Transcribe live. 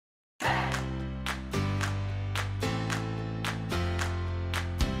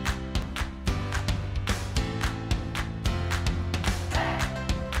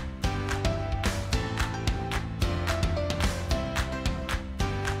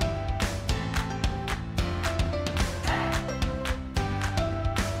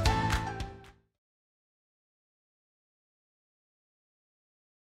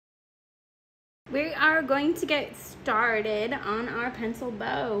We are going to get started on our pencil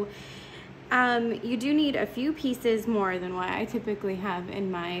bow. You do need a few pieces more than what I typically have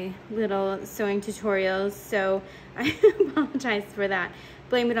in my little sewing tutorials, so I apologize for that.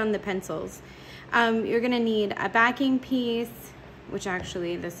 Blame it on the pencils. You're gonna need a backing piece, which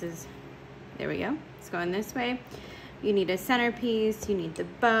actually this is, there we go, it's going this way. You need a centerpiece, you need the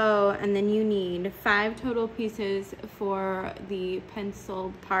bow, and then you need 5 total pieces for the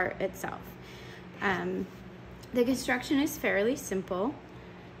pencil part itself. The construction is fairly simple.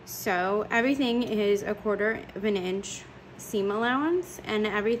 So everything is 1/4 of an inch seam allowance, and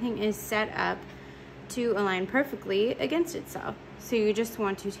everything is set up to align perfectly against itself. So you just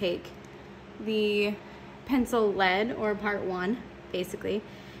want to take the pencil lead, or part 1 basically,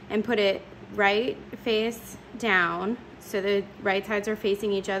 and put it right face down so the right sides are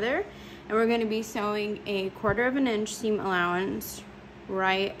facing each other, and we're going to be sewing a 1/4 of an inch seam allowance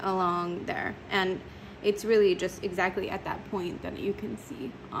right along there, and it's really just exactly at that point that you can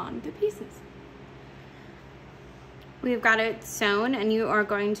see on the pieces. We've got it sewn, and you are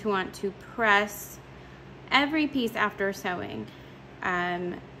going to want to press every piece after sewing.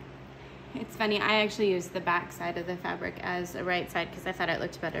 It's funny, I actually used the back side of the fabric as a right side because I thought it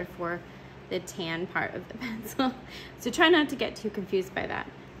looked better for the tan part of the pencil. So try not to get too confused by that.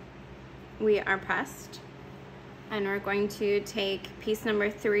 We are pressed, and we're going to take piece number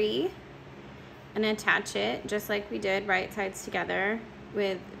 3 and attach it just like we did, right sides together,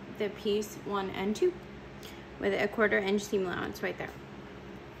 with the piece 1 and 2 with a 1/4 inch seam allowance right there.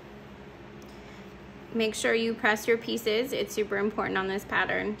 Make sure you press your pieces. It's super important on this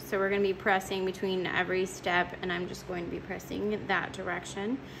pattern. So we're going to be pressing between every step, and I'm just going to be pressing that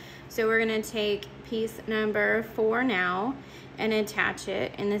direction. So we're going to take piece number 4 now and attach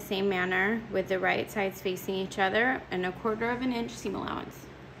it in the same manner with the right sides facing each other and a 1/4 of an inch seam allowance.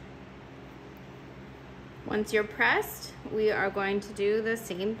 Once you're pressed, we are going to do the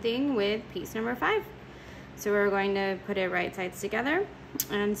same thing with piece number 5. So we're going to put it right sides together,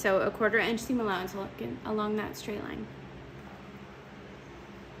 and so a 1/4 inch seam allowance along that straight line.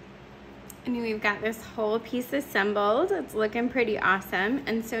 And we've got this whole piece assembled. It's looking pretty awesome.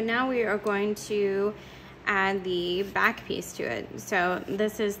 And so now we are going to add the back piece to it. So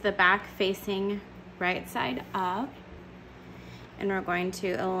this is the back facing right side up, and we're going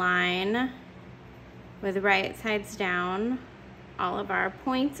to align with right sides down all of our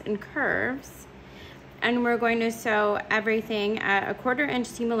points and curves, and we're going to sew everything at a 1/4 inch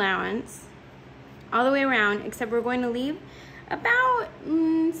seam allowance all the way around, except we're going to leave about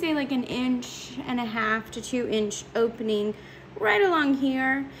say like 1.5 to 2 inch opening right along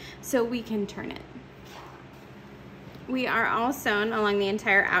here so we can turn it. We are all sewn along the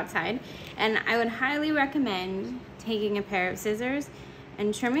entire outside, and I would highly recommend taking a pair of scissors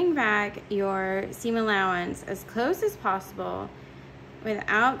and trimming back your seam allowance as close as possible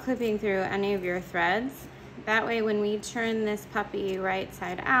without clipping through any of your threads. That way when we turn this puppy right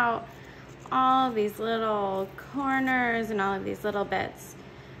side out, all of these little corners and all of these little bits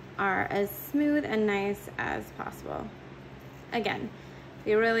are as smooth and nice as possible. Again,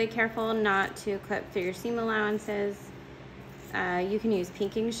 be really careful not to clip through your seam allowances. You can use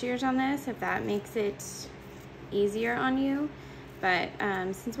pinking shears on this if that makes it easier on you. But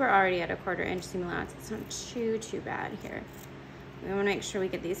since we're already at a 1/4 inch seam allowance, it's not too bad here. We want to make sure we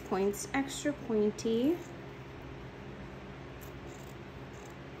get these points extra pointy.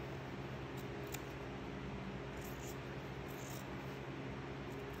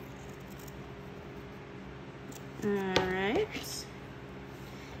 Alright.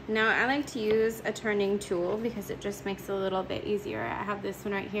 Now I like to use a turning tool because it just makes it a little bit easier. I have this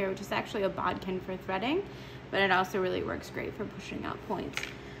one right here, which is actually a bodkin for threading, but it also really works great for pushing out points.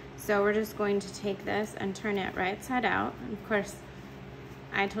 So we're just going to take this and turn it right side out. And of course,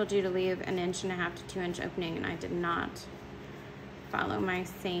 I told you to leave 1.5 to 2 inch opening, and I did not follow my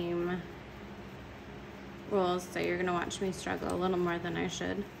same rules, so you're gonna watch me struggle a little more than I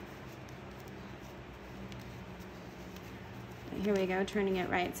should. But here we go, turning it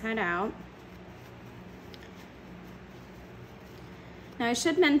right side out. Now I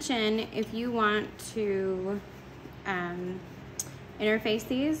should mention, if you want to interface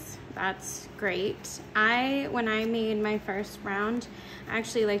these, that's great. When I made my first round, I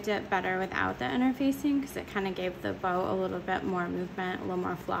actually liked it better without the interfacing because it kind of gave the bow a little bit more movement, a little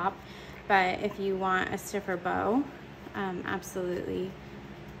more flop. But if you want a stiffer bow, absolutely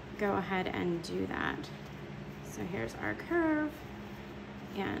go ahead and do that. So here's our curve,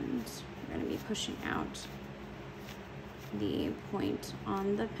 and we're going to be pushing out the point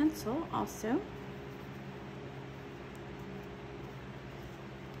on the pencil also.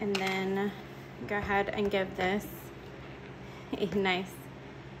 And then go ahead and give this a nice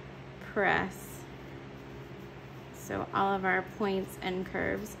press so all of our points and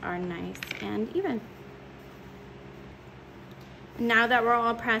curves are nice and even. Now that we're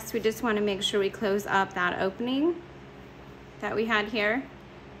all pressed, we just want to make sure we close up that opening that we had here.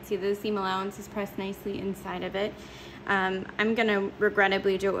 See, the seam allowance is pressed nicely inside of it. I'm gonna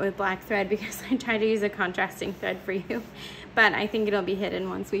regrettably do it with black thread because I tried to use a contrasting thread for you, but I think it'll be hidden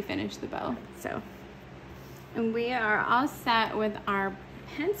once we finish the bow. So, and we are all set with our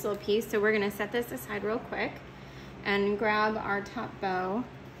pencil piece, so we're gonna set this aside real quick and grab our top bow.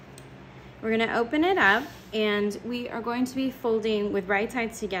 We're gonna open it up and we are going to be folding with right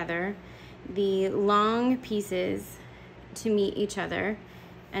sides together the long pieces to meet each other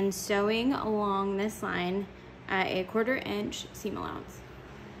and sewing along this line at a 1/4 inch seam allowance.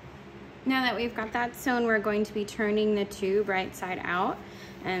 Now that we've got that sewn, we're going to be turning the tube right side out,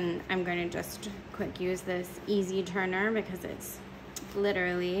 and I'm going to just quick use this easy turner because it's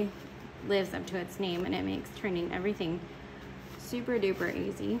literally lives up to its name and it makes turning everything super duper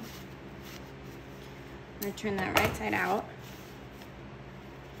easy. I'm going to turn that right side out.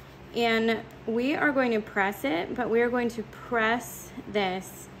 And we are going to press it, but we are going to press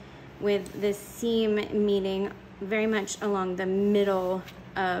this with the seam meeting very much along the middle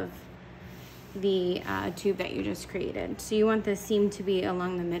of the tube that you just created. So you want the seam to be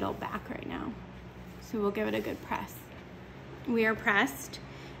along the middle back right now. So we'll give it a good press. We are pressed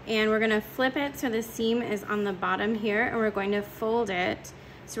and we're gonna flip it so the seam is on the bottom here, and we're going to fold it.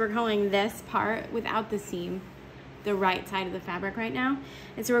 So we're calling this part without the seam the right side of the fabric right now.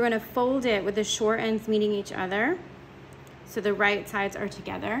 And so we're gonna fold it with the short ends meeting each other so the right sides are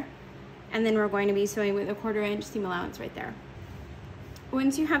together. And then we're going to be sewing with a 1/4 inch seam allowance right there.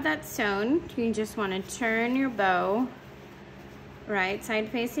 Once you have that sewn, you just want to turn your bow right side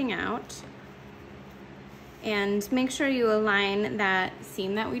facing out and make sure you align that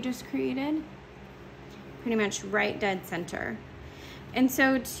seam that we just created pretty much right dead center. And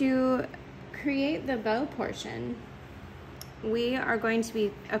so to create the bow portion, we are going to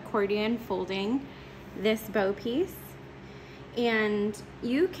be accordion folding this bow piece, and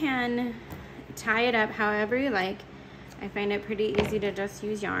you can tie it up however you like. I find it pretty easy to just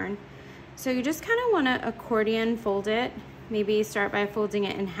use yarn. So you just kind of want to accordion fold it. Maybe start by folding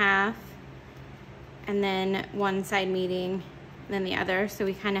it in half and then one side meeting and then the other. So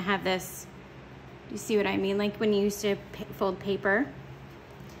we kind of have this, you see what I mean? Like when you used to fold paper.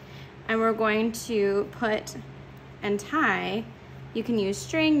 And we're going to put and tie. You can use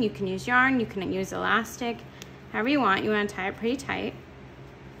string, you can use yarn, you can use elastic, however you want. You want to tie it pretty tight.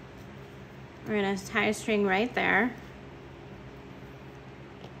 We're going to tie a string right there.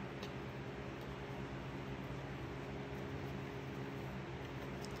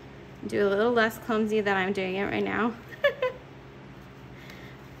 Do a little less clumsy than I'm doing it right now.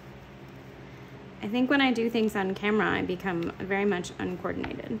 I think when I do things on camera, I become very much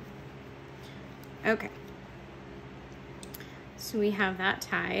uncoordinated. Okay. So we have that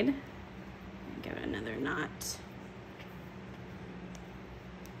tied. Give it another knot.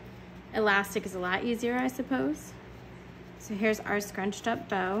 Elastic is a lot easier, I suppose. So here's our scrunched up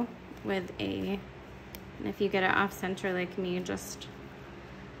bow with and if you get it off center like me, just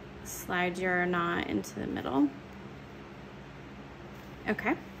slide your knot into the middle.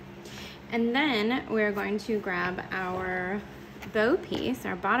 Okay. And then we're going to grab our bow piece,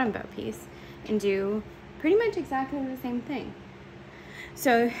 our bottom bow piece, and do pretty much exactly the same thing.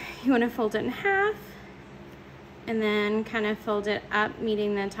 So you want to fold it in half and then kind of fold it up,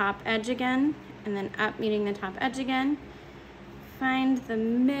 meeting the top edge again, and then up, meeting the top edge again. Find the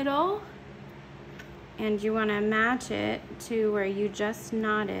middle, and you want to match it to where you just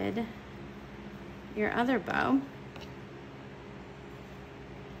knotted your other bow.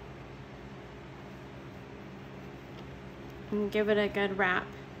 And give it a good wrap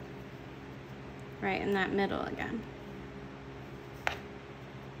right in that middle again.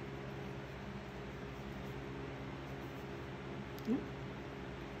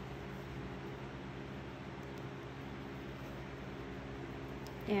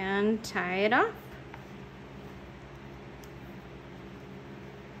 And tie it off.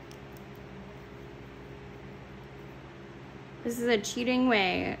 This is a cheating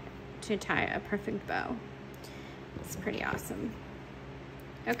way to tie a perfect bow. It's pretty awesome.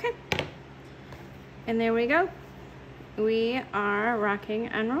 Okay. And there we go. We are rocking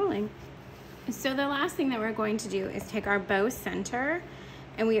and rolling. So the last thing that we're going to do is take our bow center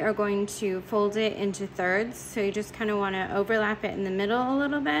and we are going to fold it into thirds. So you just kind of want to overlap it in the middle a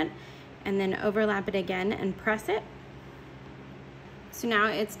little bit and then overlap it again and press it. So now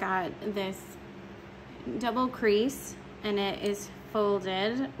it's got this double crease, and it is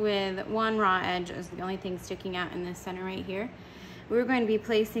folded with one raw edge is the only thing sticking out in the center right here. We're going to be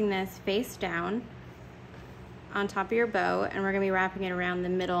placing this face down on top of your bow, and we're going to be wrapping it around the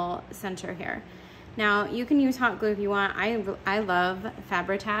middle center here. Now, you can use hot glue if you want. I love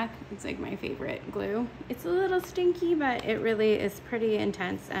Fabri-Tac. It's like my favorite glue. It's a little stinky, but it really is pretty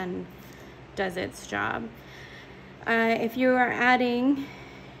intense and does its job. If you are adding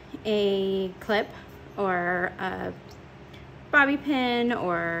a clip or a bobby pin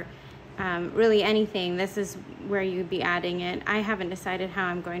or really anything, this is where you'd be adding it. I haven't decided how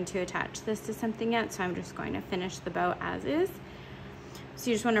I'm going to attach this to something yet, so I'm just going to finish the bow as is. So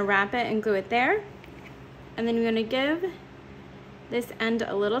you just want to wrap it and glue it there. And then you're going to give this end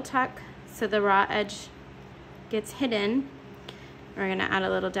a little tuck so the raw edge gets hidden. We're going to add a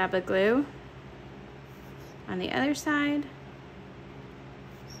little dab of glue on the other side.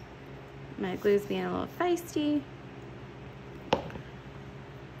 My glue's being a little feisty.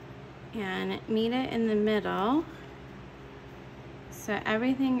 And meet it in the middle so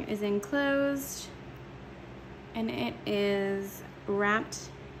everything is enclosed and it is wrapped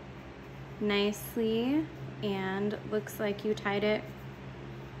nicely and looks like you tied it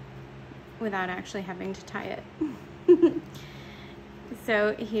without actually having to tie it.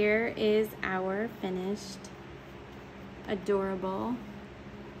 So here is our finished adorable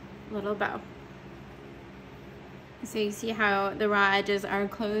little bow. So you see how the raw edges are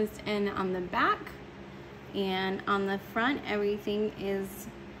closed in on the back, and on the front everything is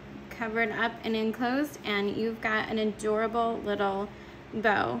covered up and enclosed, and you've got an adorable little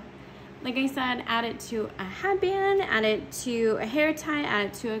bow. Like I said, add it to a headband, add it to a hair tie, add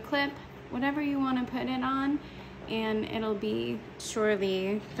it to a clip, whatever you want to put it on, and it'll be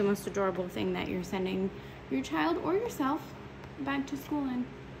surely the most adorable thing that you're sending your child or yourself back to school in.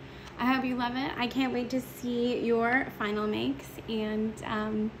 I hope you love it. I can't wait to see your final makes, and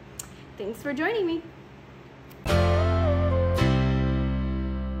thanks for joining me.